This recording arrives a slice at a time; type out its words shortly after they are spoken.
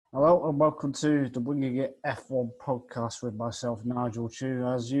Hello and welcome to the Winging It F1 podcast with myself, Nigel Chew.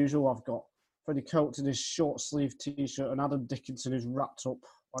 As usual, I've got Freddie Coates in his short sleeve t-shirt and Adam Dickinson who's wrapped up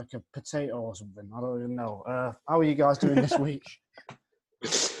like a potato or something. I don't even know. How are you guys doing this week?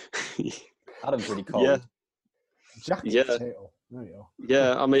 Adam's really cold. Yeah. Jacket potato. There you go.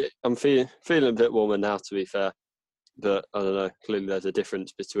 Yeah, I mean, I'm feeling a bit warmer now, to be fair. But I don't know. Clearly, there's a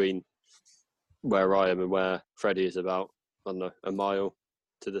difference between where I am and where Freddie is about, I don't know, a mile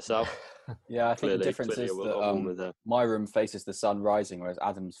to the south. Yeah, I think the difference is that my room faces the sun rising, whereas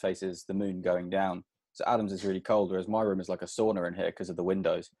Adam's faces the moon going down. So Adam's is really cold, whereas my room is like a sauna in here because of the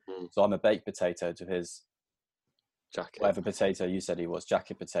windows. So I'm a baked potato to his jacket. Whatever potato you said he was,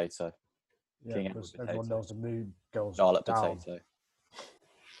 jacket potato. Yeah, because everyone knows the moon goes Charlotte down. Potato.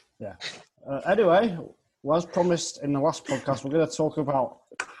 Yeah. Anyway, well, as promised in the last podcast, we're going to talk about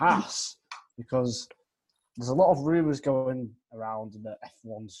Haas because there's a lot of rumours going around in the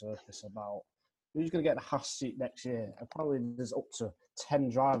F1 circus about who's going to get the Haas seat next year. Apparently, there's up to 10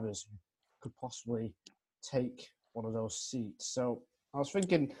 drivers who could possibly take one of those seats. So I was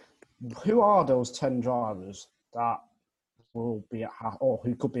thinking, who are those 10 drivers that will be at Haas, or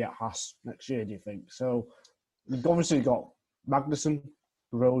who could be at Haas next year, do you think? So we've obviously got Magnussen,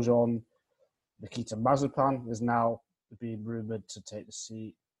 Grosjean, Nikita Mazepin is now being rumoured to take the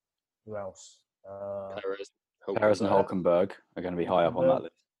seat. Who else? Perez and Hulkenberg are going to be high up on that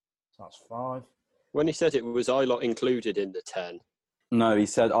list. So that's 5. When he said it, was Ilott included in the 10? No, he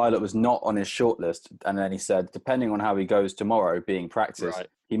said Ilott was not on his shortlist, and then he said, depending on how he goes tomorrow, being practiced,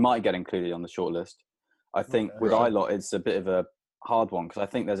 he might get included on the shortlist. I think with Ilott, it's a bit of a hard one because I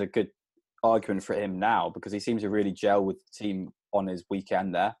think there's a good argument for him now because he seems to really gel with the team on his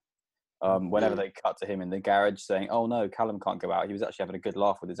weekend there. Whenever they cut to him in the garage saying, oh no, Callum can't go out, he was actually having a good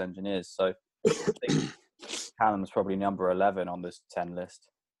laugh with his engineers. So I think Callum's probably number 11 on this 10 list.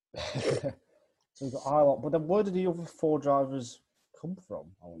 So we've got Ilott, but then where did the other 4 drivers come from,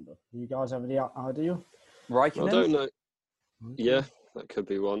 I wonder? Do you guys have any idea? Raikkonen? I don't know. Yeah, that could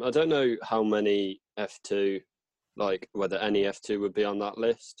be one. I don't know how many F2, like whether any F2 would be on that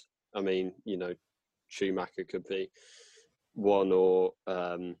list. I mean, you know, Schumacher could be one, or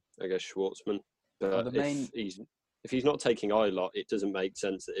I guess Schwartzman. But if he's not taking Ilott, it doesn't make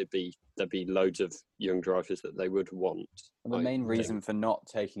sense that there'd be loads of young drivers that they would want. The main reason for not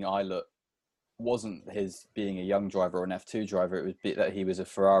taking Ilott wasn't his being a young driver or an F2 driver. It was that he was a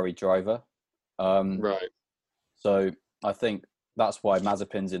Ferrari driver. Right. So I think that's why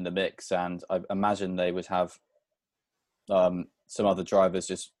Mazepin's in the mix, and I imagine they would have some other drivers.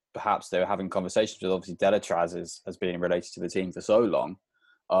 Just perhaps they were having conversations with, obviously Delatraz has been related to the team for so long.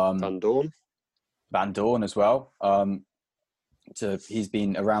 Van Dorn as well. He's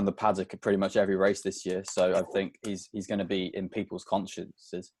been around the paddock at pretty much every race this year, so I think he's going to be in people's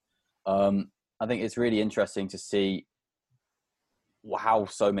consciences. I think it's really interesting to see how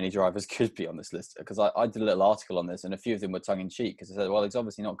so many drivers could be on this list, because I did a little article on this and a few of them were tongue-in-cheek because I said, well, he's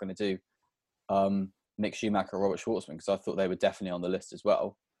obviously not going to do Mick Schumacher or Robert Schwartzman because I thought they were definitely on the list as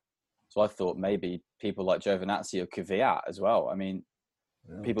well. So I thought maybe people like Giovinazzi or Kvyat as well. I mean,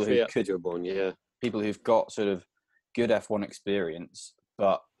 people who've got sort of good F1 experience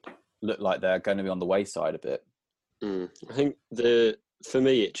but look like they're going to be on the wayside a bit. I think for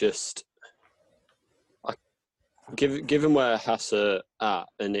me, it just... Given where Haas are at,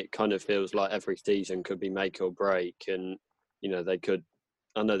 and it kind of feels like every season could be make or break, and you know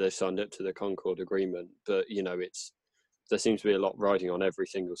I know they've signed up to the Concord Agreement, but you know there seems to be a lot riding on every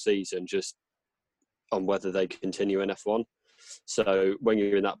single season, just on whether they continue in F1. So when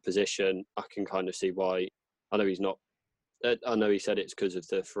you're in that position, I can kind of see why. I know he said it's because of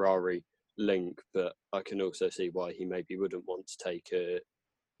the Ferrari link, but I can also see why he maybe wouldn't want to take a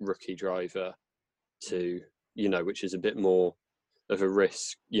rookie driver to, you know, which is a bit more of a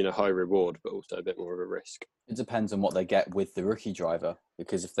risk, you know, high reward, but also a bit more of a risk. It depends on what they get with the rookie driver,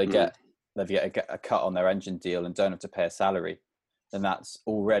 because if they get a cut on their engine deal and don't have to pay a salary, then that's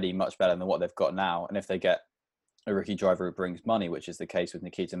already much better than what they've got now. And if they get a rookie driver who brings money, which is the case with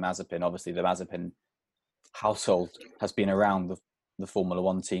Nikita Mazepin, obviously the Mazepin household has been around the Formula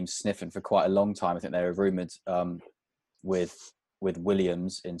One team sniffing for quite a long time. I think they were rumoured with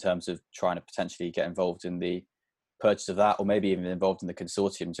Williams in terms of trying to potentially get involved in the purchase of that, or maybe even involved in the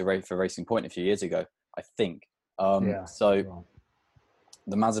consortium for Racing Point a few years ago, I think. So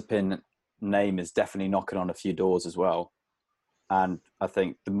the Mazepin name is definitely knocking on a few doors as well. And I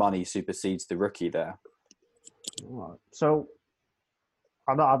think the money supersedes the rookie there. Right. So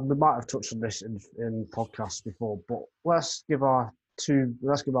we might have touched on this in podcasts before, but let's give our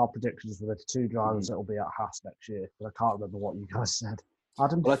predictions for the 2 drivers that will be at Haas next year, because I can't remember what you guys said.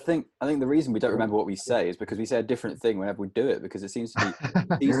 Adam? Well, I think the reason we don't remember what we say is because we say a different thing whenever we do it, because it seems to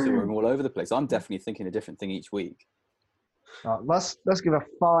be seesawing all over the place. I'm definitely thinking a different thing each week. Right, let's give a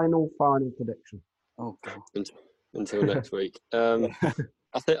final prediction. Oh God! Until next week.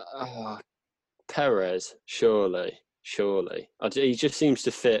 I think Perez, surely. He just seems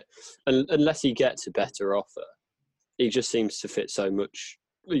to fit, unless he gets a better offer. He just seems to fit so much.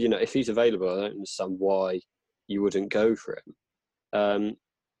 You know, if he's available, I don't understand why you wouldn't go for him.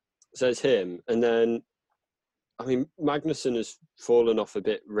 So it's him, and then, I mean, Magnussen has fallen off a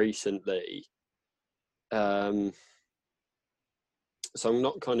bit recently. So I'm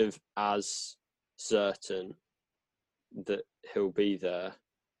not kind of as certain that he'll be there,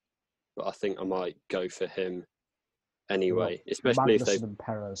 but I think I might go for him anyway, especially if they've and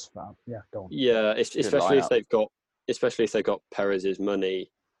Perez. Yeah, go on. Yeah, especially if lineup. they've got Perez's money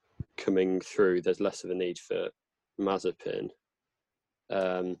coming through. There's less of a need for Mazepin.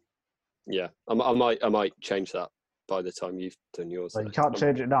 Yeah, I might change that by the time you've done yours. So you can't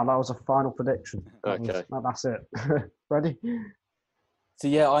change it now. That was a final prediction. Okay. That's it. Ready? So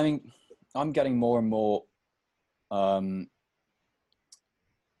yeah, I mean, I'm getting more and more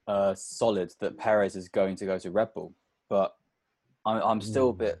solid that Perez is going to go to Red Bull, but I'm still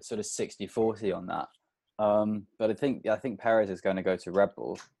a bit sort of 60-40 on that. But I think Perez is going to go to Red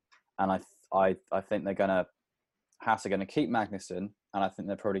Bull, and I think Haas are going to keep Magnussen, and I think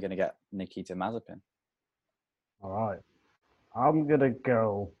they're probably going to get Nikita Mazepin. All right. I'm going to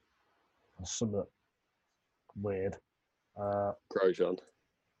go for something weird. Grosjean.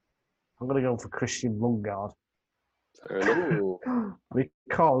 I'm going to go for Christian Lundgaard. Fair enough.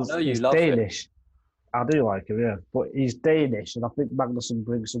 Because I know you he's love him. Danish. I do like him, yeah. But he's Danish, and I think Magnussen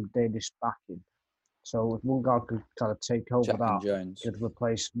brings some Danish backing. So if Lundgaard could kind of take over Jack that, and Jones. could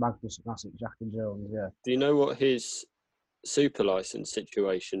replace Magnussen. That's it, Jack and Jones, yeah. Do you know what his super license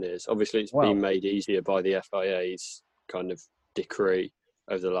situation is? Obviously, it's been made easier by the FIA's kind of decree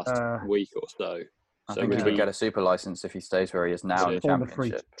over the last week or so. I think he would get a super license if he stays where he is now in the Formula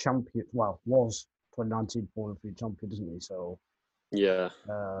 3 championship. champion, was 2019 Formula 3 champion, isn't he? So yeah,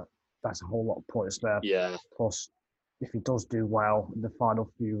 that's a whole lot of points there. Yeah. Plus, if he does do well in the final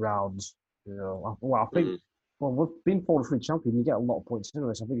few rounds, I think. Well, with being Formula 3 champion, you get a lot of points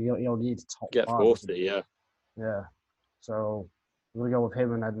anyway. So I think you only need to top get 5. 40, yeah. Yeah. So I'm going to go with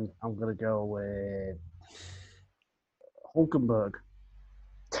him, and then I'm going to go with Hulkenberg.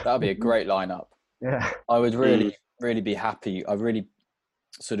 That would be a great lineup. Yeah. I would really be happy. I really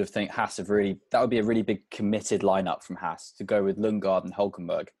sort of think Haas that would be a really big committed lineup from Haas to go with Lundgaard and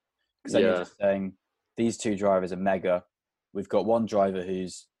Hulkenberg. Because then you're just saying these two drivers are mega. We've got one driver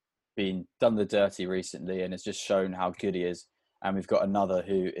who's done the dirty recently and has just shown how good he is. And we've got another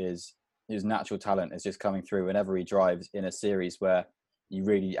whose natural talent is just coming through whenever he drives in a series where you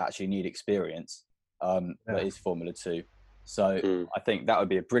really actually need experience. That is Formula 2. So I think that would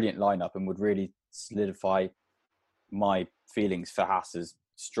be a brilliant lineup and would really solidify my feelings for Haas as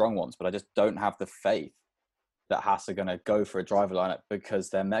strong ones. But I just don't have the faith that Haas are going to go for a driver lineup because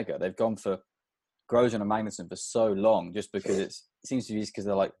they're mega. They've gone for Grosjean and Magnussen for so long just because it seems to be because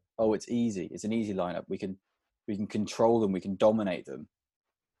they're like, oh, it's easy. It's an easy lineup. We can control them. We can dominate them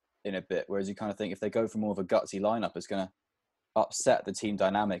in a bit. Whereas you kind of think if they go for more of a gutsy lineup, it's going to upset the team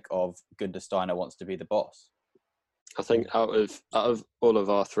dynamic of Günther Steiner wants to be the boss. I think out of all of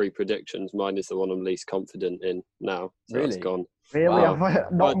our 3 predictions, mine is the one I'm least confident in now. So Really? That's gone. Really? Wow.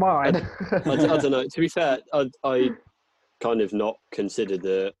 Not mine. I don't know. To be fair, I kind of not consider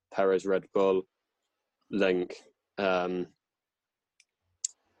the Perez Red Bull link.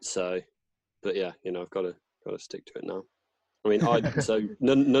 So, but yeah, I've got to stick to it now. I mean,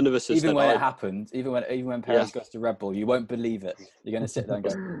 none of us has even when it happens, even when Perez goes to Red Bull, you won't believe it. You're going to sit there and go,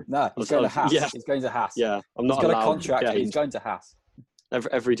 "No, he's going to Haas. Yeah. He's going to Haas. Yeah, I'm not. He's got allowed, a contract. yeah, He's going to Haas."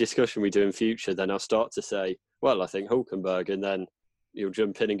 Every discussion we do in future, then I'll start to say, "Well, I think Hulkenberg," and then you'll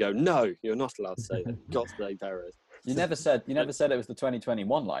jump in and go, "No, you're not allowed to say that. You've got to say Perez." You never said it was the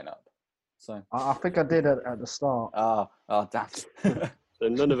 2021 lineup. So I think I did at the start. Damn. So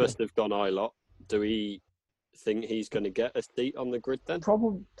none of us have gone Ilott. Do we think he's going to get a seat on the grid then?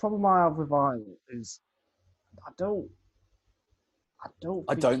 Problem I have with Ilott is I don't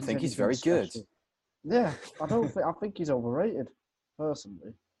think he's very good. Yeah, I think he's overrated.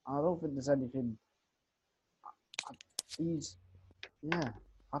 Personally, I don't think there's anything. I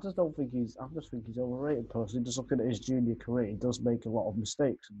just think he's overrated. Personally, just looking at his junior career, he does make a lot of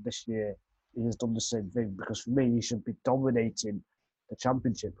mistakes. And this year, he has done the same thing. Because for me, he should be dominating the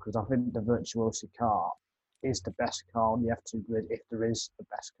championship. Because I think the Virtuosi car is the best car on the F2 grid, if there is the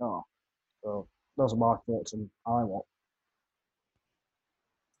best car. So those are my thoughts on Ilott.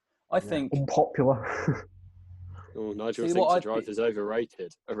 I think. Unpopular. Oh, Nigel See, thinks what the I'd be- driver's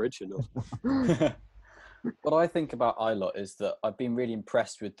overrated. Original. What I think about Ilott is that I've been really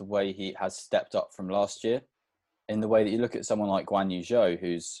impressed with the way he has stepped up from last year. In the way that you look at someone like Guan Yu Zhou,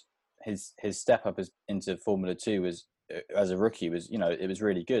 who's his step up into Formula 2 was as a rookie was, you know, it was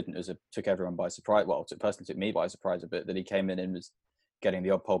really good, and took everyone by surprise. Well, it personally took me by surprise a bit that he came in and was getting the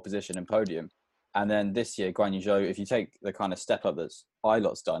odd pole position and podium. And then this year, Guan Yu Zhou, if you take the kind of step up that's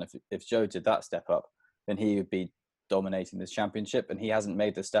Ilott's done, if Zhou did that step up, then he would be dominating this championship, and he hasn't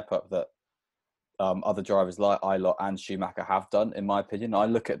made the step up that other drivers like Ilott and Schumacher have done, in my opinion. I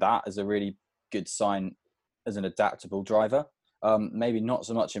look at that as a really good sign as an adaptable driver. Maybe not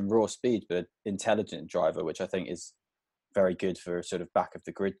so much in raw speed, but an intelligent driver, which I think is very good for a sort of back of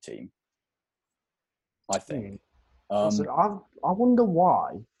the grid team, I think. Listen, I wonder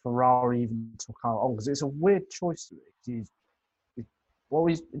why Ferrari even took out on, because it's a weird choice to me.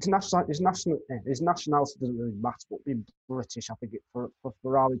 His nationality doesn't really matter, but being British, I think for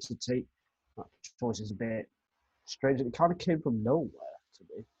Ferrari to take that choice is a bit strange. It kind of came from nowhere to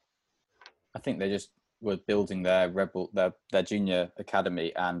me. I think they just were building their junior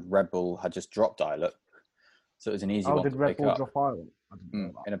academy, and Red Bull had just dropped Ilott, so it was an easy one did to Red pick Bull up. drop Ireland? I didn't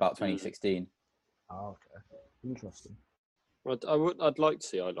know that. In about 2016. Oh, okay, interesting. I'd like to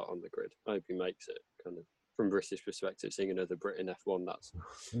see Ilott on the grid. I hope he makes it. Kind of from British perspective, seeing another Brit in F1, that's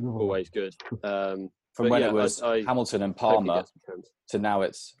always good. From when it was Hamilton and Palmer to now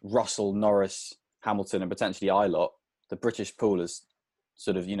it's Russell, Norris, Hamilton, and potentially Ilott. The British pool has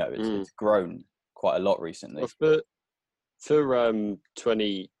sort of, it's grown quite a lot recently. Well, for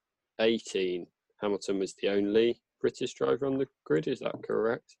 2018, Hamilton was the only British driver on the grid. Is that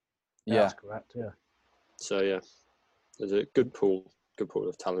correct? Yeah, that's correct. Yeah. So yeah, there's a good pool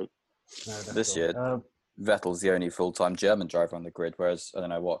of talent. This year, Vettel's the only full-time German driver on the grid, whereas,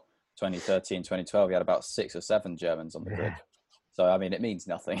 2013, 2012, he had about 6 or 7 Germans on the grid. So, I mean, it means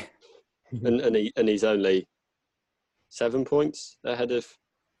nothing. and he's only 7 points ahead of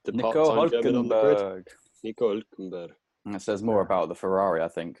the part-time German on the grid. Nico Hülkenberg. It says more about the Ferrari, I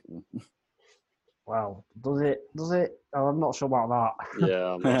think. Wow. Does it? Oh, I'm not sure about that.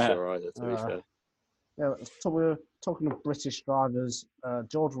 Yeah, I'm not sure either, to be fair. Yeah, so we're talking of British drivers.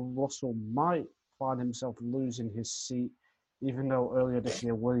 George Russell might find himself losing his seat, even though earlier this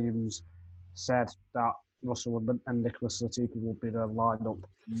year Williams said that Russell and Nicholas Latifi will be their lineup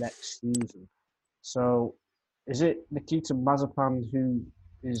next season. So, is it Nikita Mazepin who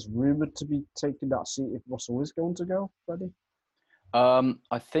is rumoured to be taking that seat if Russell is going to go, Freddie?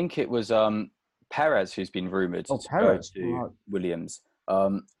 I think it was Perez who's been rumoured to go to Williams.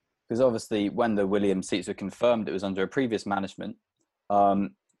 Because obviously when the Williams seats were confirmed, it was under a previous management.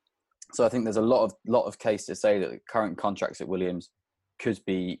 So I think there's a lot of case to say that the current contracts at Williams could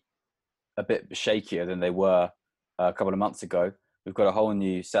be a bit shakier than they were a couple of months ago. We've got a whole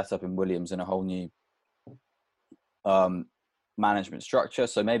new setup in Williams and a whole new management structure.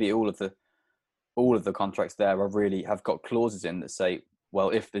 So maybe all of the contracts there have got clauses in that say, well,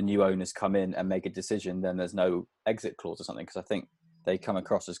 if the new owners come in and make a decision, then there's no exit clause or something. Because I think they come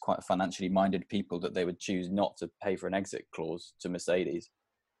across as quite financially minded people, that they would choose not to pay for an exit clause to Mercedes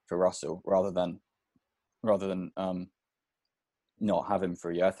for Russell rather than not have him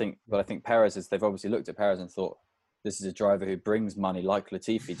for a year. But I think Perez they've obviously looked at Perez and thought, this is a driver who brings money like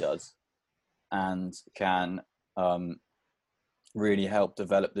Latifi does and can really help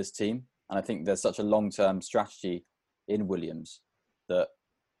develop this team. And I think there's such a long-term strategy in Williams that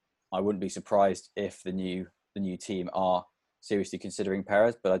I wouldn't be surprised if the new team are seriously considering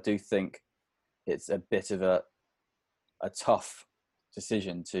Perez. But I do think it's a bit of a tough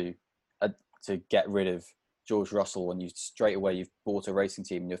decision to get rid of George Russell when you've bought a racing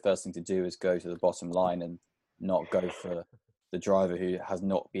team and your first thing to do is go to the bottom line and not go for the driver who has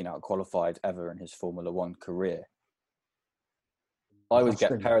not been out-qualified ever in his Formula One career. I would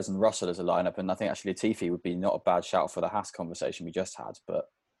get Perez and Russell as a lineup, and I think actually Latifi would be not a bad shout for the Haas conversation we just had. But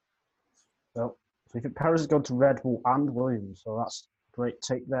well, so you think Perez is going to Red Bull and Williams, so that's a great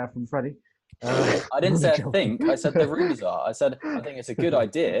take there from Freddie. I didn't say I think. I said the rumours are. I said I think it's a good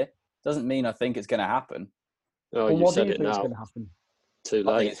idea. Doesn't mean I think it's going to happen. Oh, well, you what said do you it think now. is going to happen? Too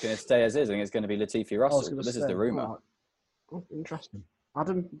late. I think it's going to stay as is. I think it's going to be Latifi Russell. This is the rumour. Right. Oh, interesting.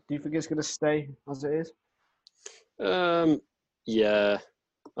 Adam, do you think it's going to stay as it is? Yeah.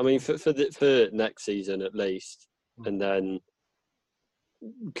 I mean, for next season at least, and then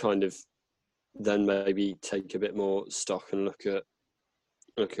then maybe take a bit more stock and look at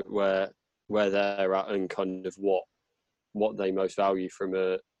where they're at and kind of what they most value from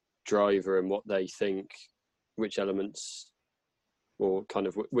a driver and what they think, which elements or kind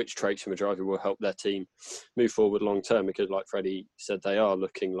of which traits from a driver will help their team move forward long term. Because, like Freddie said, they are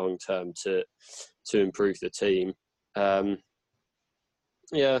looking long term to improve the team.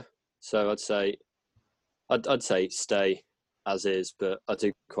 Yeah, so I'd say stay as is, but I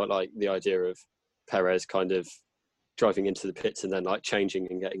do quite like the idea of Perez kind of driving into the pits and then like changing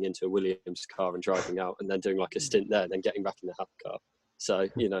and getting into a Williams car and driving out and then doing like a stint there and then getting back in the Haas car. So,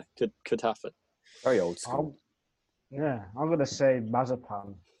 could happen. Very old school. I'm going to say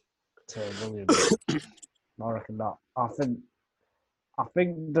Mazepin to Williams. I reckon that. I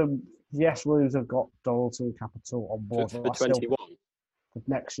think yes, Williams have got Doherty Capital on board For 21? For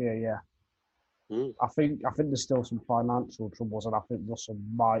next year, yeah. I think there's still some financial troubles, and I think Russell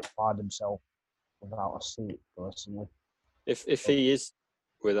might find himself without a seat, personally. If he is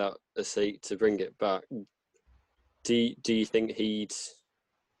without a seat to bring it back, do you think he'd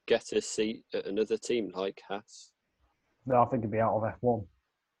get a seat at another team like Haas? No, I think he'd be out of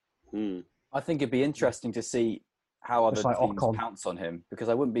F1. I think it'd be interesting to see how other teams pounce on him, because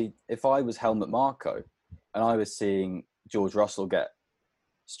I wouldn't be, if I was Helmut Marko and I was seeing George Russell get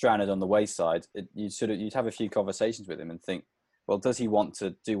stranded on the wayside, you'd have a few conversations with him and think, well, does he want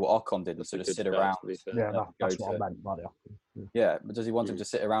to do what Ocon did and sort of sit around? Yeah, that's what I meant by it. Yeah, but does he want him to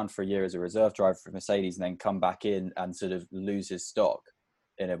sit around for a year as a reserve driver for Mercedes and then come back in and sort of lose his stock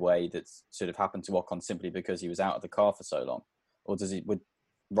in a way that's sort of happened to Ocon simply because he was out of the car for so long? Or would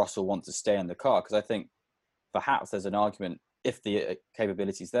Russell want to stay in the car? Because I think perhaps there's an argument, if the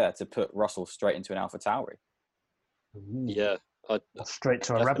capability's there, to put Russell straight into an AlphaTauri. Yeah. Straight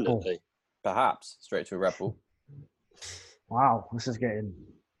to a Red Bull. Perhaps straight to a Red Bull. Wow, this is getting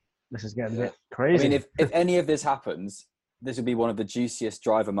a bit crazy. I mean, if any of this happens, this would be one of the juiciest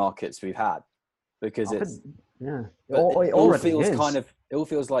driver markets we've had, because it all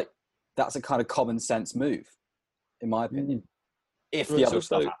feels like that's a kind of common sense move, in my opinion. If the other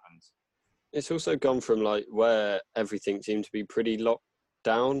stuff happens, it's also gone from like where everything seemed to be pretty locked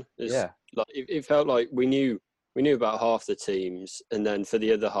down. Like it felt like we knew about half the teams, and then for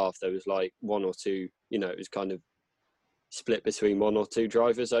the other half there was like one or two. It was kind of split between one or two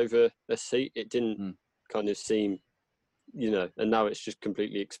drivers over a seat. It didn't kind of seem, and now it's just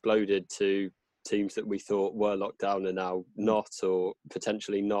completely exploded to teams that we thought were locked down are now not, or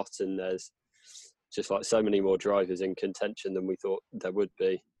potentially not, and there's just like so many more drivers in contention than we thought there would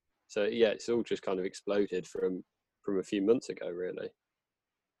be. So yeah, it's all just kind of exploded from a few months ago, really.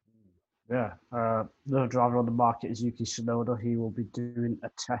 Yeah, the driver on the market is Yuki Tsunoda. He will be doing a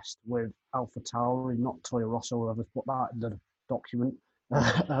test with AlphaTauri, not Toro Rosso. We'll just put that in the document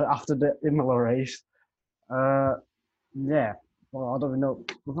after the Imola race. Yeah, well, I don't even know.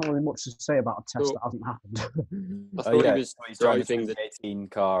 There's not really much to say about a test that hasn't happened. I thought he was driving the 18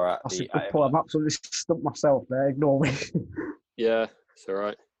 car at I'm absolutely stumped myself there. Ignore me. Yeah, it's all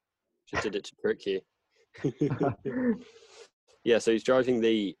right. Just did it to trick you. Yeah, so he's driving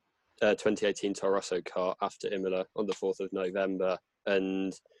the 2018 Toro Rosso car after Imola on the 4th of November.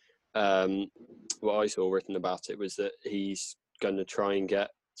 And what I saw written about it was that he's going to try and get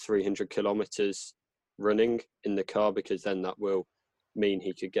 300 kilometres running in the car, because then that will mean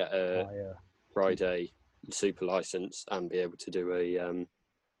he could get a Friday super license and be able to do a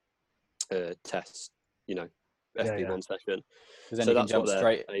test, FP1 session. Because then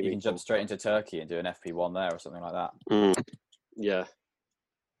you can jump straight into Turkey and do an FP1 there or something like that. Yeah.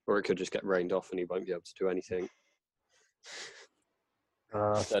 Or it could just get rained off and he won't be able to do anything.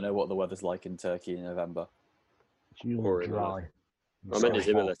 I don't know what the weather's like in Turkey in November. Or dry. I meant his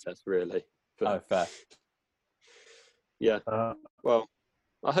Imola test, really. But, fair. Yeah. Well,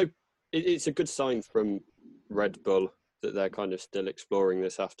 I hope it's a good sign from Red Bull that they're kind of still exploring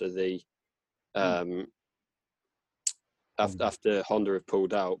this after the after Honda have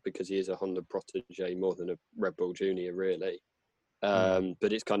pulled out, because he is a Honda protege more than a Red Bull junior, really.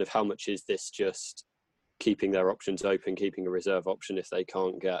 But it's kind of, how much is this just keeping their options open, keeping a reserve option if they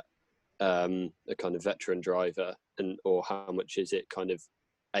can't get a kind of veteran driver, or how much is it kind of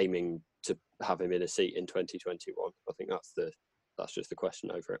aiming to have him in a seat in 2021? I think that's just the question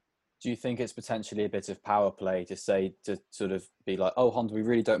over it. Do you think it's potentially a bit of power play to sort of be like, oh, Honda, we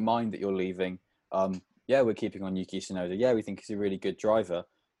really don't mind that you're leaving. Yeah, we're keeping on Yuki Tsunoda. Yeah, we think he's a really good driver,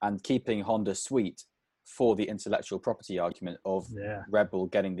 and keeping Honda sweet for the intellectual property argument of Red Bull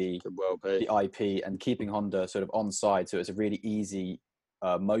getting the IP and keeping Honda sort of on side, so it's a really easy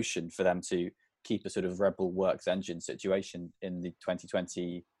motion for them to keep a sort of Red Bull works engine situation in the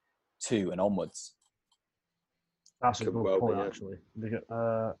 2022 and onwards. That's a good point, actually.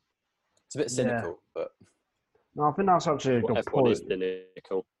 It's a bit cynical, but no, I think that's actually a good point. Is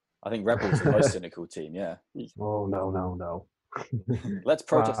cynical. I think Red Bull's the most cynical team. Yeah. Oh no! Let's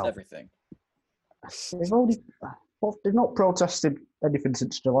protest Wow. everything. They've not protested anything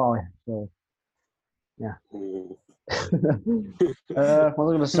since July. So, yeah. Mm. What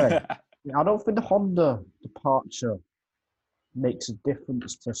was I going to say? I don't think the Honda departure makes a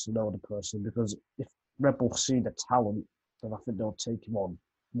difference to Tsunoda personally, because if Red Bull see the talent, then I think they'll take him on,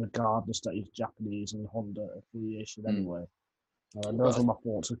 regardless that he's Japanese and Honda affiliation anyway. Those are my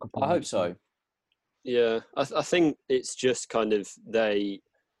thoughts. I hope so. Yeah, I think it's just kind of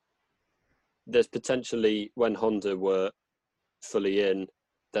there's potentially, when Honda were fully in,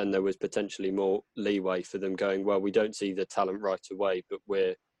 then there was potentially more leeway for them going, well, we don't see the talent right away, but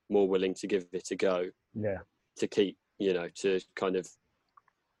we're more willing to give it a go. Yeah. To keep, to kind of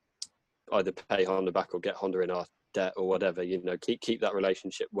either pay Honda back or get Honda in our debt or whatever, keep that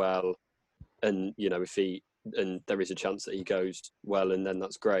relationship well. And, and there is a chance that he goes well, and then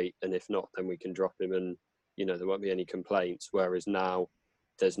that's great. And if not, then we can drop him and, there won't be any complaints. Whereas now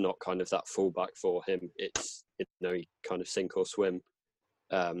there's not kind of that fallback for him. It's, he kind of sink or swim.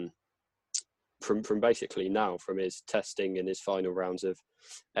 From basically now, from his testing and his final rounds of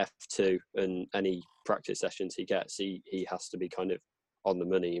F2 and any practice sessions he gets, he has to be kind of on the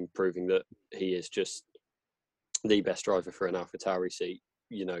money and proving that he is just the best driver for an AlphaTauri seat,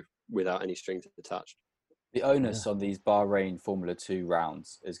 without any strings attached. The onus on these Bahrain Formula 2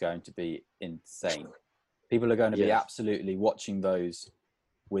 rounds is going to be insane. People are going to be absolutely watching those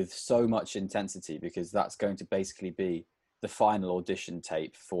with so much intensity, because that's going to basically be the final audition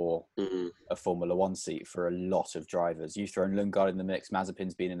tape for a Formula 1 seat for a lot of drivers. You've thrown Lundgaard in the mix.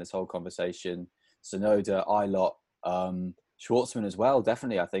 Mazepin's been in this whole conversation. Tsunoda, Ilott, Schwartzman as well,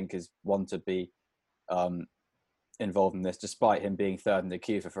 definitely, I think, is one to be involved in this, despite him being third in the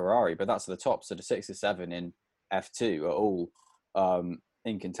queue for Ferrari. But that's the top. So the 6 or 7 in F2 are all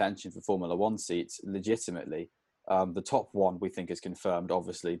in contention for Formula 1 seats, legitimately. The top one we think is confirmed,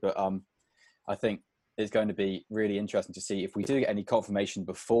 obviously. But I think it's going to be really interesting to see if we do get any confirmation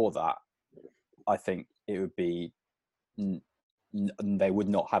before that. I think it would be they would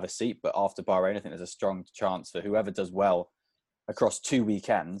not have a seat. But after Bahrain, I think there's a strong chance for whoever does well across 2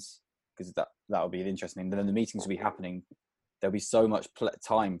 weekends, because that will be interesting. And then the meetings will be happening. There'll be so much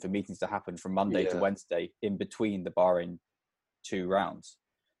time for meetings to happen from Monday to Wednesday in between the Bahrain 2 rounds.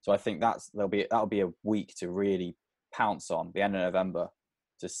 So I think that'll be a week to really pounce on, the end of November,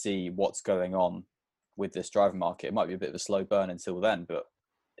 to see what's going on with this driver market. It might be a bit of a slow burn until then, but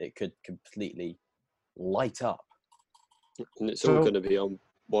it could completely light up. And it's all going to be on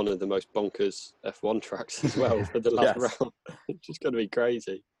one of the most bonkers F1 tracks as well for the last round. It's just going to be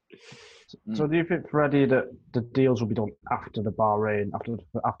crazy. So do you think, Freddie, that the deals will be done after the Bahrain,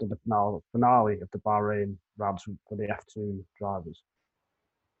 after the finale of the Bahrain rounds for the F2 drivers?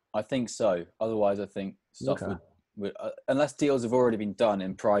 I think so. Otherwise, I think stuff would unless deals have already been done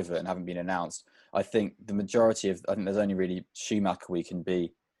in private and haven't been announced, I think the majority of, I think there's only really Schumacher we can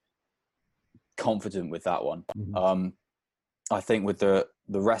be confident with that one. I think with the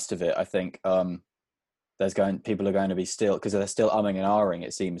rest of it, I think people are going to be still, because they're still umming and ahhing,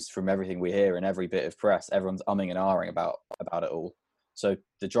 it seems, from everything we hear in every bit of press. Everyone's umming and ahhing about it all. So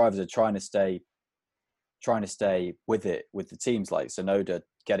the drivers are trying to stay with it, with the teams. Like Tsunoda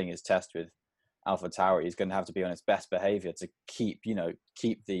getting his test with AlphaTauri is going to have to be on his best behavior to keep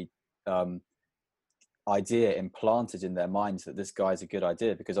the idea implanted in their minds that this guy's a good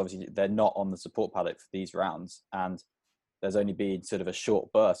idea, because obviously they're not on the support paddock for these rounds, and there's only been sort of a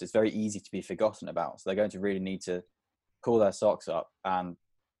short burst. It's very easy to be forgotten about. So they're going to really need to pull their socks up and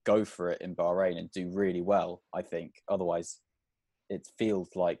go for it in Bahrain and do really well, I think. Otherwise, it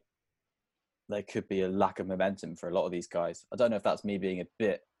feels like there could be a lack of momentum for a lot of these guys. I don't know if that's me being a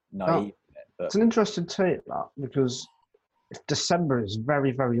bit naive. But it's an interesting take, that, because December is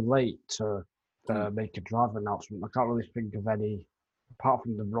very, very late to make a driver announcement. I can't really think of any, apart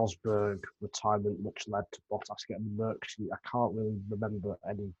from the Rosberg retirement, which led to Bottas getting the Merc sheet. I can't really remember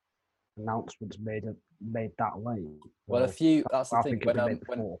any announcements made that late. Well, a few. That's the thing.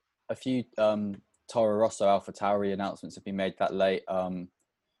 When a few Toro Rosso, AlphaTauri announcements have been made that late.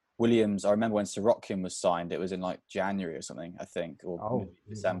 Williams, I remember when Sirotkin was signed, it was in like January or something, I think, or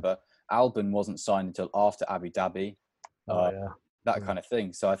December. Albon wasn't signed until after Abu Dhabi. That kind of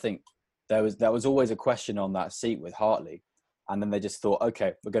thing. So I think there was always a question on that seat with Hartley. And then they just thought,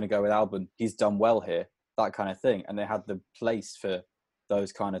 okay, we're going to go with Albon. He's done well here, that kind of thing. And they had the place for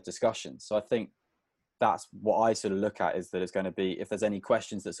those kind of discussions. So I think that's what I sort of look at, is that it's going to be, if there's any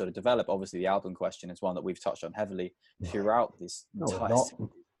questions that sort of develop, obviously the Albon question is one that we've touched on heavily throughout this entire series.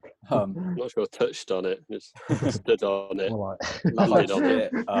 I'm not sure I touched on it, just stood on it. Landed on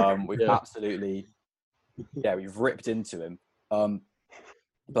it. We've absolutely, we've ripped into him.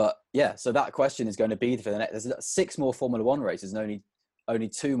 But yeah, so that question is going to be for the next. There's 6 more Formula One races and only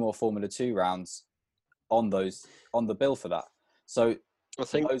 2 more Formula 2 rounds on the bill for that. So I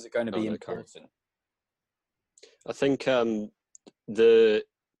think those are going to be important. I think the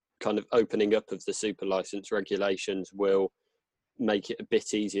kind of opening up of the super license regulations will make it a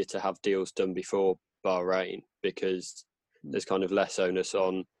bit easier to have deals done before Bahrain, because there's kind of less onus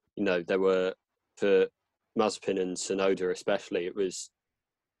on, there were, for Mazepin and Tsunoda especially, it was,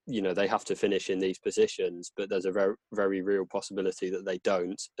 they have to finish in these positions, but there's a very, very real possibility that they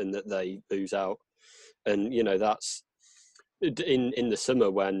don't and that they lose out. And, that's in the summer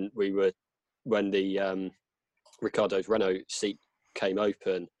when the Ricciardo's Renault seat came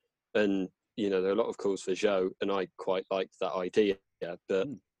open, and there are a lot of calls for Zhou, and I quite liked that idea. But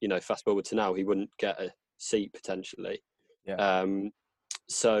fast forward to now, he wouldn't get a seat potentially. Yeah.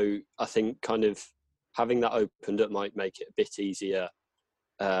 So I think kind of having that opened up might make it a bit easier.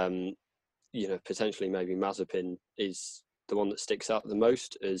 Potentially maybe Mazepin is the one that sticks out the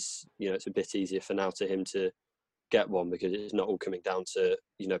most, as it's a bit easier for now to him to get one, because it's not all coming down to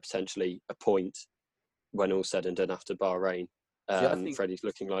potentially a point when all's said and done after Bahrain. Freddie's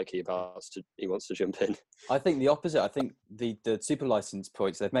looking like he wants to jump in. I think the opposite. I think the super license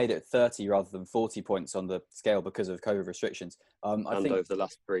points, they've made it 30 rather than 40 points on the scale because of COVID restrictions. I think over the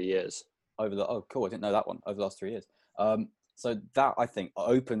last 3 years. Cool. I didn't know that one. Over the last 3 years. So that, I think,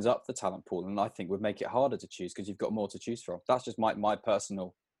 opens up the talent pool, and I think would make it harder to choose because you've got more to choose from. That's just my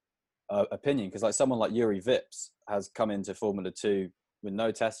personal opinion, because like someone like Yuri Vips has come into Formula 2 with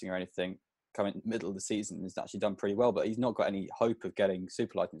no testing or anything, coming middle of the season, and has actually done pretty well, but he's not got any hope of getting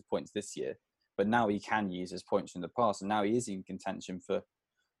super license points this year. But now he can use his points from the past, and now he is in contention for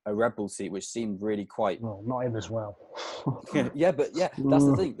a Red Bull seat, which seemed really quite... Well, not him as well. Yeah, but yeah, that's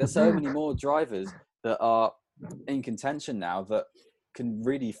the thing. There's so many more drivers that are in contention now that can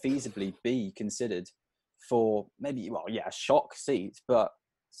really feasibly be considered for maybe, a shock seat, but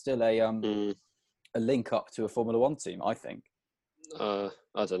still a link up to a Formula One team, I think. I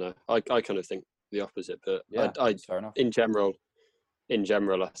don't know. I kind of think the opposite, but yeah, I fair enough. In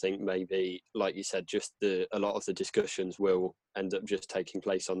general, I think maybe, like you said, just a lot of the discussions will end up just taking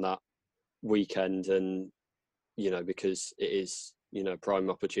place on that weekend, and because it is prime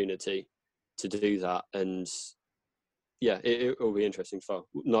opportunity to do that, and it will be interesting. For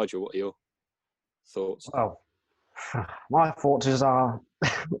Nigel, what are your thoughts? Well, my thoughts are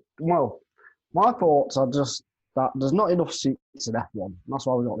my thoughts are just that there's not enough seats in F1. That's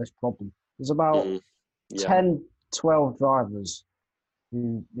why we've got this problem. There's about 10, 12 drivers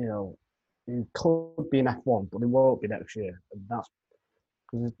who could be in F1, but they won't be next year. And that's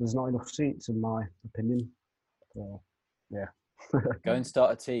because there's not enough seats, in my opinion. So, yeah. Go and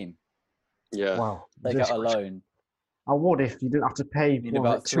start a team. Yeah. Wow. They get a loan. I would if you didn't have to pay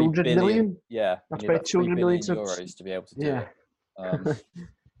about 200 million. Yeah. You have to pay 200 million euros to be able to do it.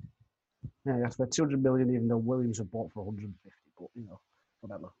 Yeah, you have to pay 200 million, even though Williams have bought for 150. But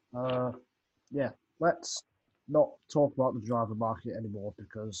whatever. Let's not talk about the driver market anymore,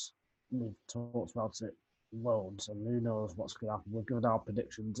 because we've talked about it loads, and who knows what's going to happen. We've given our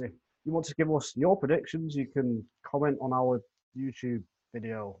predictions. If you want to give us your predictions, you can comment on our YouTube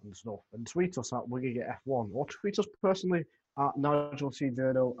video and stuff, and tweet us at WiggingItF1, or tweet us personally at Nigel C.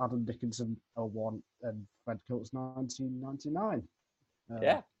 Journo, Adam Dickinson 01, and Fred Coates 1999.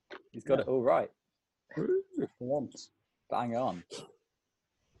 Yeah, he's got it all right. For once. Bang on.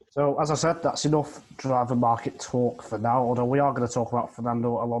 So, as I said, that's enough driver market talk for now, although we are going to talk about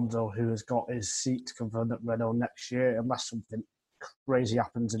Fernando Alonso, who has got his seat confirmed at Renault next year, unless something crazy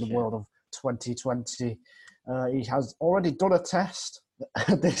happens in the world of 2020. He has already done a test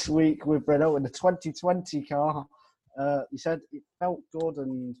this week with Renault in the 2020 car. He said it felt good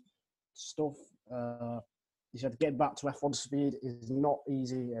and stuff. He said getting back to F1 speed is not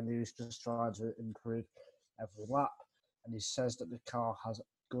easy, and he's just trying to improve every lap. And he says that the car has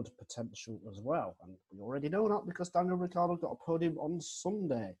good potential as well. And we already know that because Daniel Ricciardo got a podium on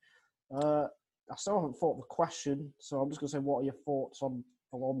Sunday. I still haven't thought of a question, so I'm just going to say, what are your thoughts on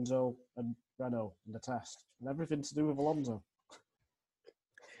Alonso and Renault in the test? And everything to do with Alonso.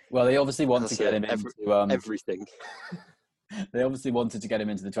 Well, they obviously want to get him into everything. They obviously wanted to get him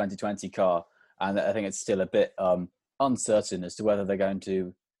into the 2020 car, and I think it's still a bit uncertain as to whether they're going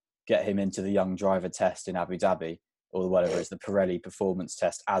to get him into the young driver test in Abu Dhabi, or whatever is the Pirelli performance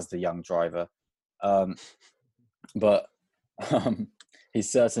test as the young driver. But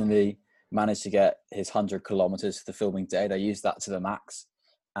he's certainly managed to get his 100 kilometers for the filming day. They used that to the max,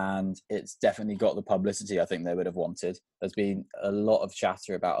 and it's definitely got the publicity I think they would have wanted. There's been a lot of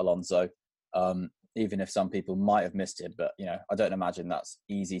chatter about Alonso. even if some people might have missed it. But, I don't imagine that's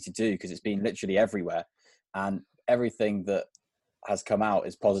easy to do because it's been literally everywhere. And everything that has come out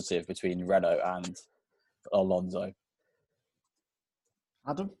is positive between Renault and Alonso.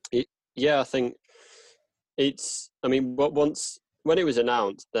 Adam? Yeah, I think when it was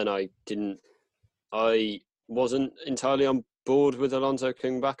announced, then I wasn't entirely on board with Alonso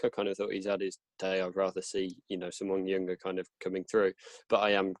coming back. I kind of thought he's had his day. I'd rather see, someone younger kind of coming through. But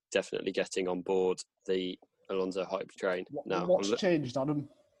I am definitely getting on board the Alonso hype train now. What's changed, Adam?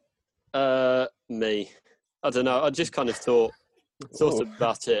 Me. I don't know. I just kind of thought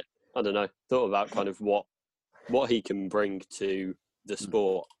about it. I don't know. Thought about kind of what he can bring to the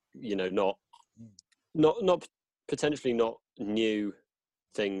sport. Not potentially not new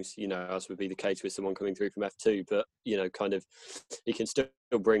things, as would be the case with someone coming through from F2, but kind of he can still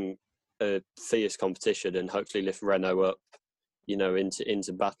bring a fierce competition and hopefully lift Renault up,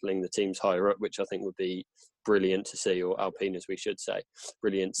 into battling the teams higher up, which I think would be brilliant to see, or Alpine as we should say,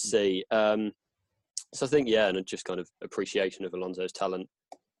 brilliant to see. So I think and just kind of appreciation of Alonso's talent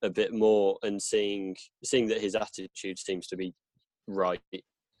a bit more, and seeing that his attitude seems to be right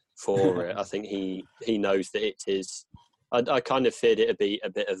for it. I think he knows that it is. I kind of feared it'd be a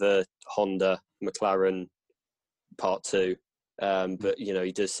bit of a Honda McLaren part 2, but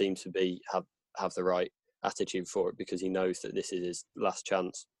he does seem to have the right attitude for it, because he knows that this is his last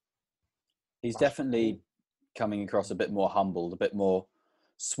chance. He's definitely coming across a bit more humbled, a bit more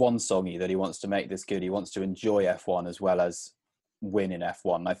swan-songy, that he wants to make this good. He wants to enjoy F1 as well as win in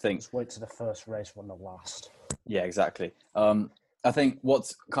F1. I think. Just wait to the first race, when the last. Yeah, exactly. I think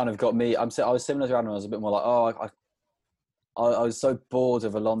what's kind of got me, I was similar to Adam. I was a bit more like, I was so bored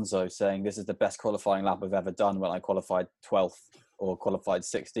of Alonso saying this is the best qualifying lap I've ever done when I qualified 12th or qualified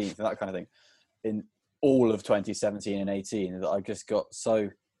 16th and that kind of thing in all of 2017 and 18, that I just got so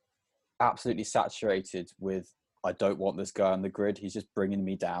absolutely saturated with, I don't want this guy on the grid. He's just bringing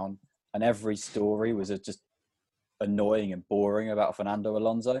me down. And every story was just annoying and boring about Fernando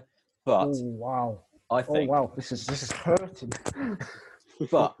Alonso. But I think, this is hurting.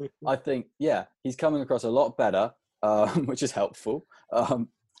 But I think, he's coming across a lot better, which is helpful.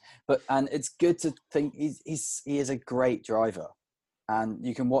 And it's good to think he is a great driver, and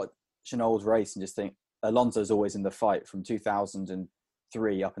you can watch an old race and just think Alonso's always in the fight from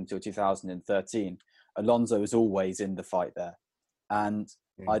 2003 up until 2013. Alonso is always in the fight there, and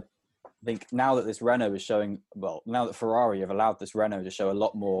I think now that this Renault is showing, now that Ferrari have allowed this Renault to show a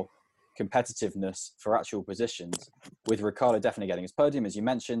lot more competitiveness for actual positions, with Ricciardo definitely getting his podium, as you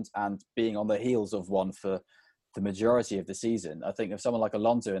mentioned, and being on the heels of one for the majority of the season. I think if someone like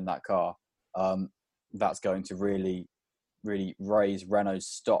Alonso in that car, that's going to really, really raise Renault's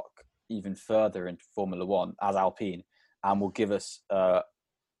stock even further in Formula One as Alpine, and will give us, a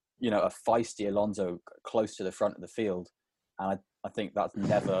feisty Alonso close to the front of the field. And I think that's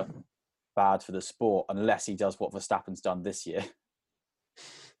never bad for the sport, unless he does what Verstappen's done this year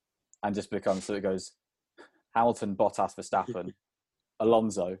and just becomes, so it goes Hamilton, Bottas, Verstappen,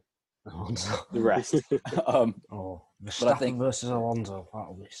 Alonso, the rest. Verstappen versus Alonso.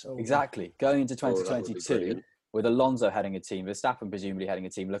 That'll be so exactly. Going into 2022 with Alonso heading a team, Verstappen presumably heading a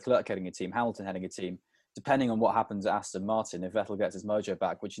team, Leclerc heading a team, Hamilton heading a team, depending on what happens at Aston Martin, if Vettel gets his mojo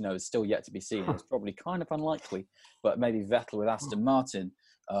back, which, is still yet to be seen. It's probably kind of unlikely, but maybe Vettel with Aston Martin,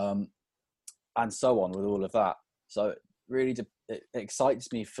 and so on with all of that. So really, it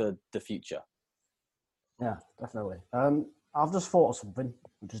excites me for the future. Yeah, definitely. I've just thought of something,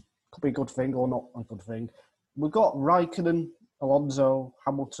 which could be a good thing or not a good thing. We've got Raikkonen, Alonso,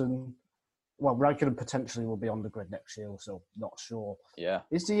 Hamilton. Well, Raikkonen potentially will be on the grid next year, so not sure. Yeah.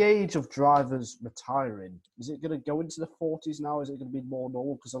 Is the age of drivers retiring, is it going to go into the 40s now? Is it going to be more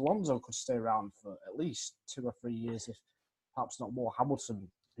normal? Because Alonso could stay around for at least 2 or 3 years, if perhaps not more. Hamilton,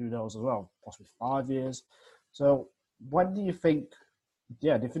 who knows as well, possibly 5 years. So when do you think, do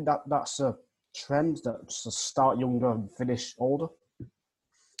you think that's a trend, that to start younger and finish older?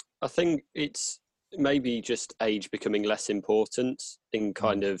 I think it's maybe just age becoming less important in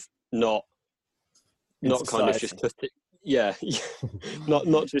kind of not kind of just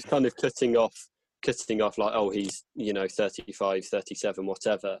not just kind of cutting off like, oh, he's 35, 37,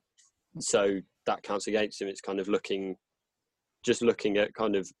 whatever, so that counts against him. It's kind of looking at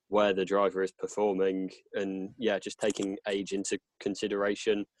kind of where the driver is performing, and just taking age into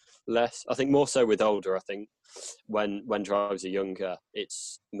consideration less. I think more so with older. I think when drivers are younger,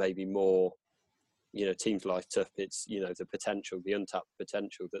 it's maybe more, teams light up. It's, the potential, the untapped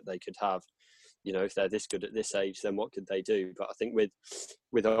potential that they could have. If they're this good at this age, then what could they do? But I think with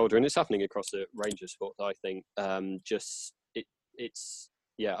older, and it's happening across a range of sports, I think it's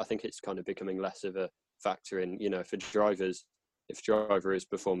yeah, I think it's kind of becoming less of a factor in, you know, if a driver is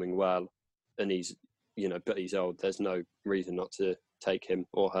performing well and he's, you know, but he's old, there's no reason not to take him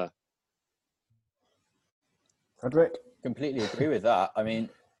or her. Frederick? Completely agree with that. I mean,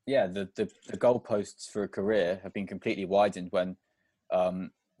 yeah, the goalposts for a career have been completely widened when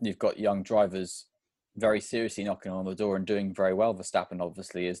you've got young drivers very seriously knocking on the door and doing very well. Verstappen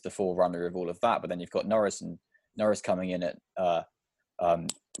obviously is the forerunner of all of that, but then you've got Norris coming in at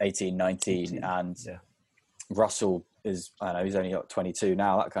 18, 19, and Russell is, I don't know, he's only got 22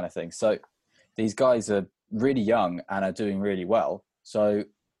 now, that kind of thing. So these guys are really young and are doing really well. So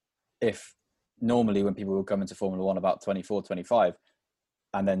if normally when people will come into Formula One about 24, 25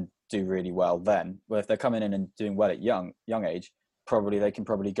 and then do really well then, well, if they're coming in and doing well at young age, they can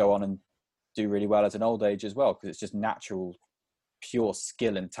go on and do really well at an old age as well, because it's just natural, pure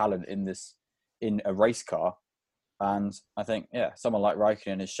skill and talent in a race car. And I think, someone like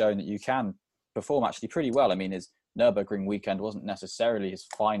Raikkonen has shown that you can perform actually pretty well. I mean, his Nürburgring weekend wasn't necessarily his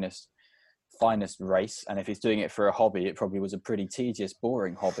finest race, and if he's doing it for a hobby, it probably was a pretty tedious,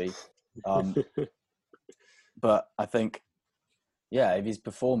 boring hobby. But I think, if he's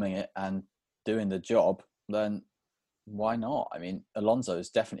performing it and doing the job, then why not? I mean, Alonso is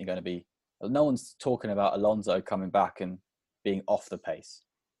definitely going to be. No one's talking about Alonso coming back and being off the pace.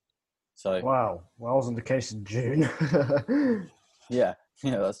 So wow, well, that wasn't the case in June. yeah,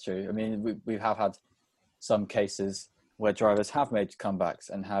 that's true. I mean, we have had some cases where drivers have made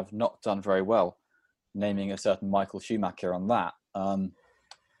comebacks and have not done very well, naming a certain Michael Schumacher on that.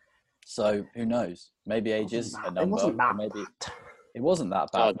 So who knows? Maybe age is a number. It wasn't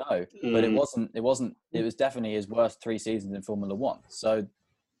that bad, no. But it wasn't. It was definitely his worst 3 seasons in Formula One. So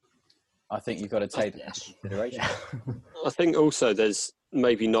I think you've got to take that into consideration. I think also there's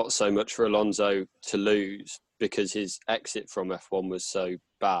maybe not so much for Alonso to lose because his exit from F1 was so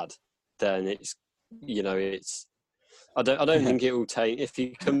bad. Then it's, I don't think it will taint, if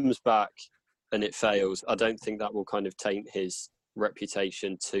he comes back and it fails, I don't think that will kind of taint his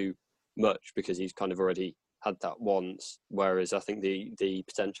reputation too much, because he's kind of already had that once. Whereas I think the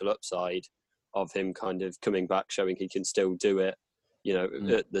potential upside of him kind of coming back, showing he can still do it,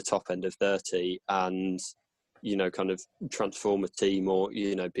 at the top end of 30 and, kind of transform a team or,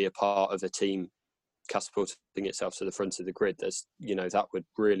 be a part of a team catapulting itself to the front of the grid. There's, that would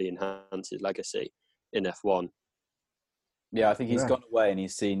really enhance his legacy in F1. Yeah, I think he's gone away and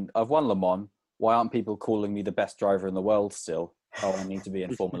he's seen, I've won Le Mans. Why aren't people calling me the best driver in the world still? Oh, I need to be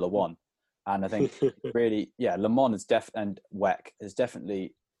in Formula One. And I think really, Le Mans and WEC has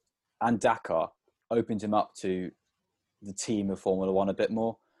definitely, and Dakar, opened him up to the team of Formula One a bit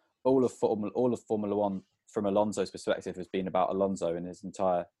more. All of Formula One, from Alonso's perspective, has been about Alonso in his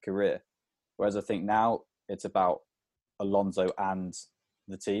entire career. Whereas I think now it's about Alonso and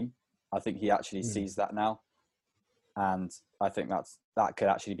the team. I think he actually sees that now. And I think that could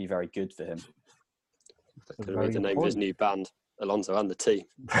actually be very good for him. That could be the name of his new band, Alonso and the Team.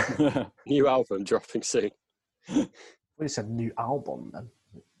 New album dropping soon. We said new album then.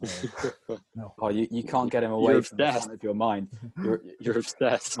 No. Oh, you can't get him away from the front of your mind. You're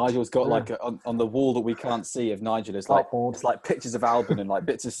obsessed. Nigel's got like on the wall that we can't see of Nigel. It's like pictures of Albon and like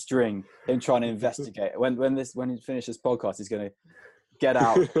bits of string. Him trying to investigate. When he finishes this podcast, he's going to get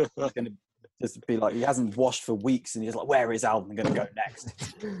out. He's going to just be like, he hasn't washed for weeks, and he's like, where is Albon going to go next?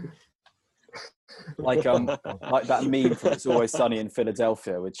 like that meme from It's Always Sunny in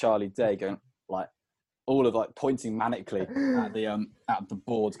Philadelphia with Charlie Day going like all of like pointing manically at the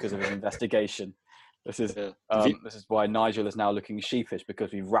board because of his investigation. This is why Nigel is now looking sheepish,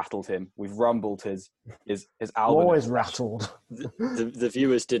 because we've rattled him. We've rumbled his album. Always rattled. The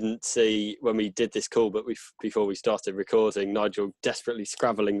viewers didn't see when we did this call, but before we started recording, Nigel desperately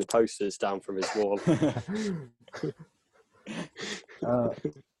scrabbling the posters down from his wall.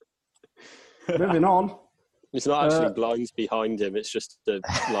 Moving on. It's not actually blinds behind him. It's just a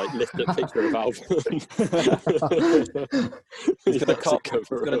lifted picture of Albon. He's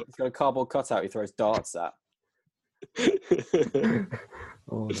got a cardboard cutout he throws darts at.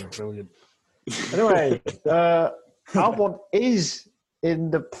 Oh, that's brilliant. Anyway, Albon is in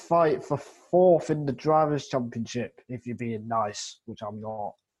the fight for 4th in the Drivers' Championship, if you're being nice, which I'm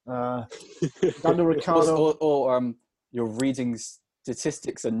not. Daniel Ricciardo. Or you're reading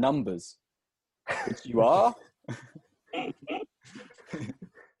statistics and numbers. Which you are.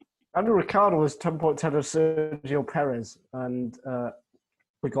 Daniel Ricciardo was 10 points ahead of Sergio Perez, and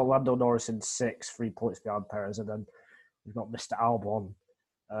we got Lando Norris in 6, 3 points behind Perez, and then we've got Mr. Albon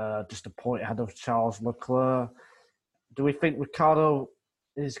just a point ahead of Charles Leclerc. Do we think Ricciardo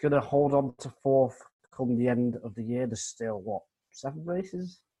is going to hold on to 4th come the end of the year? There's still, 7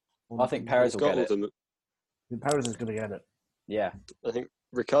 races. I think Perez He's will got get all it. Perez is going to get it. Yeah. I think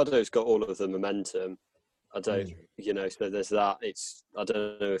Ricardo's got all of the momentum. I don't, so there's that. I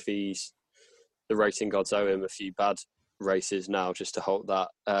don't know if the racing gods owe him a few bad races now just to hold that.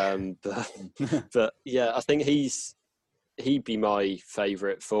 But yeah, I think he'd be my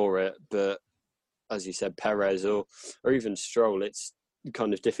favourite for it. But as you said, Perez or even Stroll, it's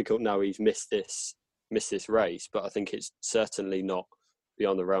kind of difficult now. He's missed this race, but I think it's certainly not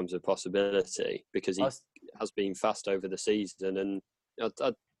beyond the realms of possibility because he has been fast over the season, and I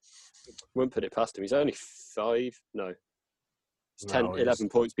wouldn't put it past him. He's only 11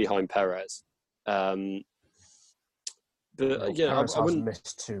 points behind Perez. But Perez I wouldn't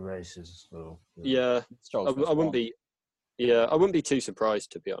missed 2 races. So, I wouldn't be. Yeah, I wouldn't be too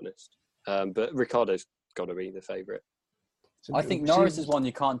surprised, to be honest. But Ricardo's got to be the favourite. I think Norris is one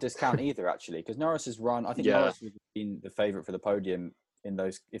you can't discount either, actually, because Norris has run. I think Norris would have been the favourite for the podium in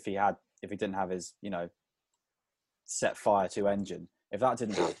those if he didn't have his set fire to engine. If that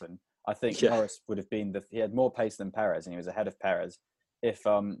didn't happen, I think Norris would have been he had more pace than Perez, and he was ahead of Perez. If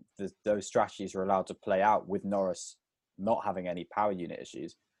those strategies were allowed to play out with Norris not having any power unit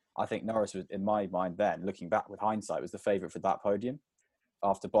issues, I think Norris was, in my mind, then looking back with hindsight, was the favourite for that podium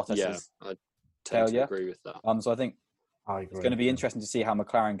after Bottas's I tend failure. to agree with that. So I think it's going to be interesting to see how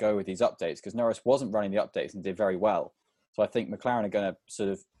McLaren go with these updates because Norris wasn't running the updates and did very well. So I think McLaren are going to sort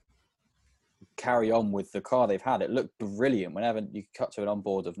of carry on with the car they've had. It looked brilliant whenever you cut to an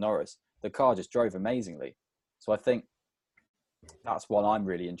onboard of Norris. The car just drove amazingly. So I think that's what I'm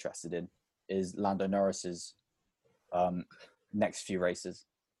really interested in is Lando Norris's next few races.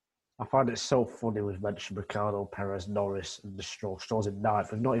 I find it so funny we've mentioned Ricciardo, Perez, Norris, and the Stroll. Stroll's in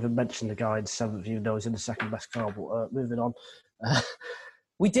 9th. We've not even mentioned the guy in 7th, even though he's in the second best car. But moving on.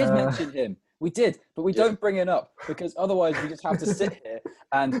 We did mention him. We did, but we don't bring it up because otherwise we just have to sit here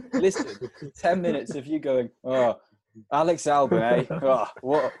and listen 10 minutes of you going, oh, Alex Albon, eh? Oh,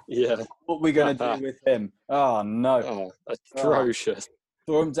 what are we going to do with him? Oh, no. Oh, atrocious.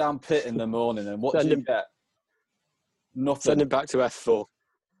 Throw him down pit in the morning and what do you get? Nothing. Send him back to F4.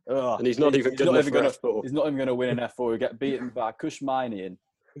 And he's not even good enough for F4. He's not even going to win an F4. He'll get beaten by Kush Miney in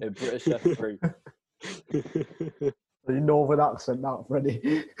British F3. The northern accent, that,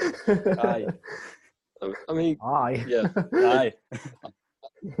 Freddie. Aye. I mean, aye. Yeah. Aye.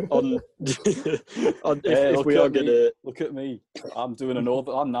 If we are going to... Look at me. I'm doing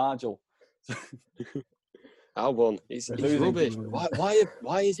I'm Nigel. Albon, he's rubbish.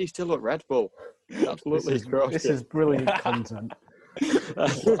 Why is he still at Red Bull? Absolutely. This is brilliant content.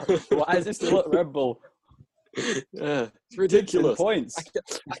 Why is he still at Red Bull? Yeah, it's ridiculous. Points.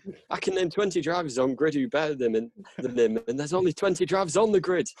 I can name 20 drivers on grid who are better than him, and there's only 20 drivers on the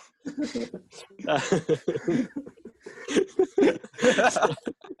grid.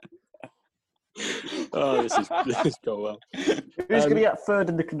 This is going well. Who's going to get 3rd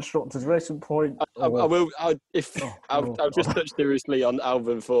in the constructors' racing point? I'll just touch seriously on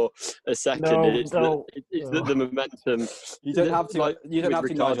Albon for a second. It's the momentum. You don't have to. You don't have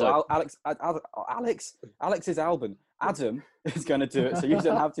to, Nigel. Alex is Albon. Adam is going to do it, so you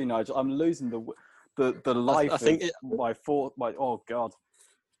don't have to, Nigel. I'm losing the life. I think oh God.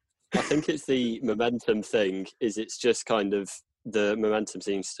 I think it's the momentum thing. It's just kind of the momentum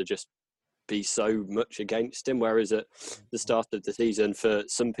seems to just be so much against him, whereas at the start of the season, for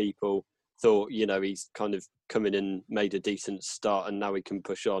some people thought, he's kind of come in and made a decent start and now he can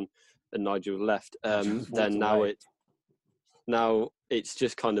push on, and Nigel left. Then now it's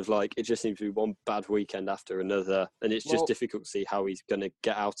just kind of like, it just seems to be one bad weekend after another, and it's just difficult to see how he's going to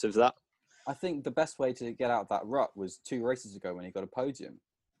get out of that. I think the best way to get out of that rut was 2 races ago when he got a podium.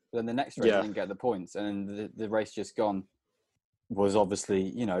 But then the next race he didn't get the points, and the race just gone was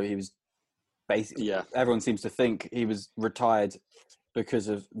obviously, he was basically, everyone seems to think he was retired because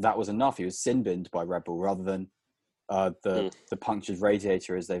of that was enough. He was sin-binned by Red Bull rather than the punctured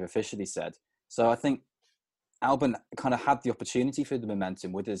radiator, as they've officially said. So I think Albon kind of had the opportunity for the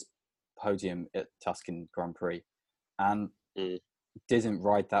momentum with his podium at Tuscan Grand Prix and didn't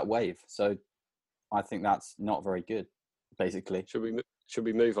ride that wave. So I think that's not very good, basically. Should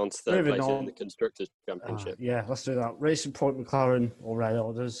we move on to third place in the Constructors' Championship? Yeah, let's do that. Racing Point, McLaren, or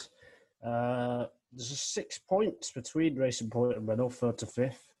Renault. There's 6 points between Racing Point and Renault, 3rd to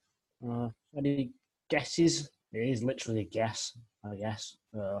 5th. Any guesses? It is literally a guess, I guess.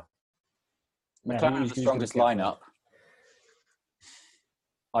 McLaren has the strongest lineup.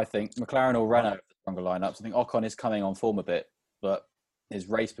 I think McLaren or Renault have the stronger lineups. I think Ocon is coming on form a bit, but his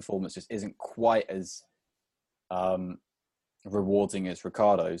race performance just isn't quite as rewarding as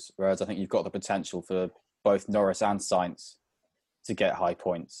Ricciardo's. Whereas I think you've got the potential for both Norris and Sainz to get high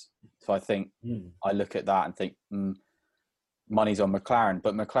points. So I think I look at that and think money's on McLaren,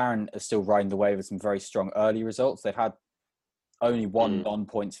 but McLaren is still riding the wave of some very strong early results. They've had only one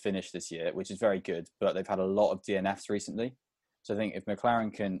non-points finish this year, which is very good, but they've had a lot of DNFs recently. So I think if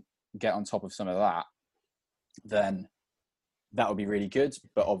McLaren can get on top of some of that, then that would be really good.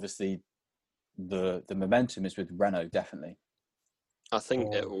 But obviously the momentum is with Renault, definitely. I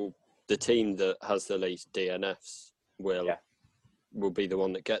think the team that has the least DNFs will be the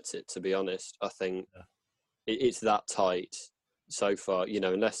one that gets it, to be honest. I think it's that tight so far,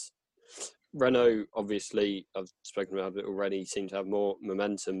 unless Renault, obviously, I've spoken about it already, seem to have more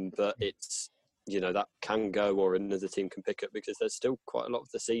momentum, but it's, that can go, or another team can pick up, because there's still quite a lot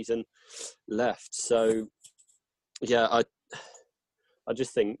of the season left. So, I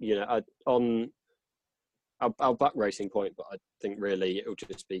just think, I'll back Racing Point, but I think really it'll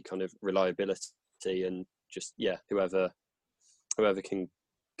just be kind of reliability and just, whoever can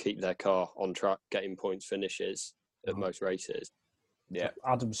keep their car on track, getting points finishes at most races. Yeah.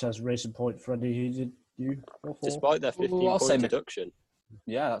 Adam says Racing Point. Freddie, who did you go for? Despite their 15-point deduction.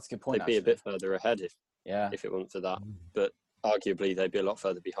 Yeah, that's a good point. They'd be a bit further ahead if it weren't for that. But arguably, they'd be a lot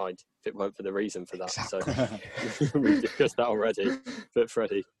further behind if it weren't for the reason for that. Exactly. So we've discussed that already. But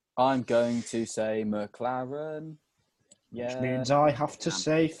Freddie? I'm going to say McLaren. Which means I have to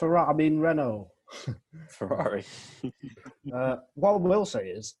say Renault. Ferrari. What I will say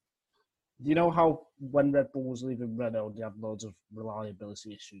is, you know how when Red Bull was leaving Renault, they had loads of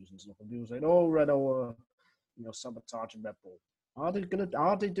reliability issues and stuff, and people saying, "Oh, Renault are, sabotaging Red Bull." Are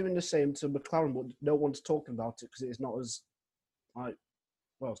they doing the same to McLaren? But no one's talking about it because it's not as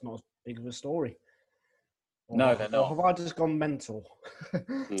it's not as big of a story. No, they're not. Have I just gone mental?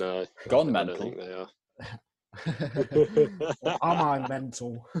 No, gone I mental. don't think they are. Or am I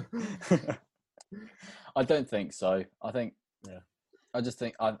mental? I don't think so. I think. Yeah. I just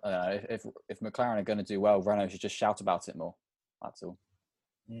think I don't know, if McLaren are going to do well, Renault should just shout about it more. That's all.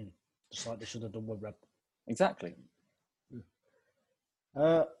 Just like they should have done with Red Bull. Exactly.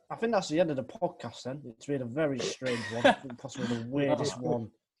 I think that's the end of the podcast. Then it's been a very strange one, possibly the weirdest one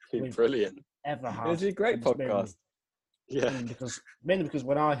we've brilliant ever had. It's a great podcast. Mainly because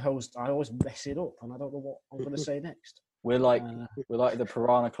when I host, I always mess it up, and I don't know what I'm going to say next. We're like the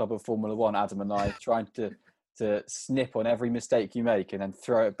Piranha Club of Formula One, Adam and I, trying to snip on every mistake you make and then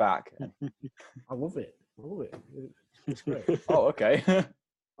throw it back. I love it. It's great. Oh, okay.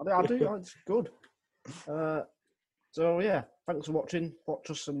 I do. It's good. So yeah, thanks for watching.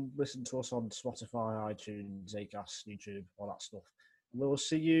 Watch us and listen to us on Spotify, iTunes, Acast, YouTube, all that stuff. And we'll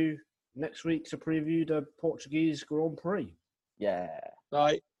see you next week to preview the Portuguese Grand Prix. Yeah.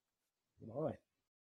 Bye. Bye.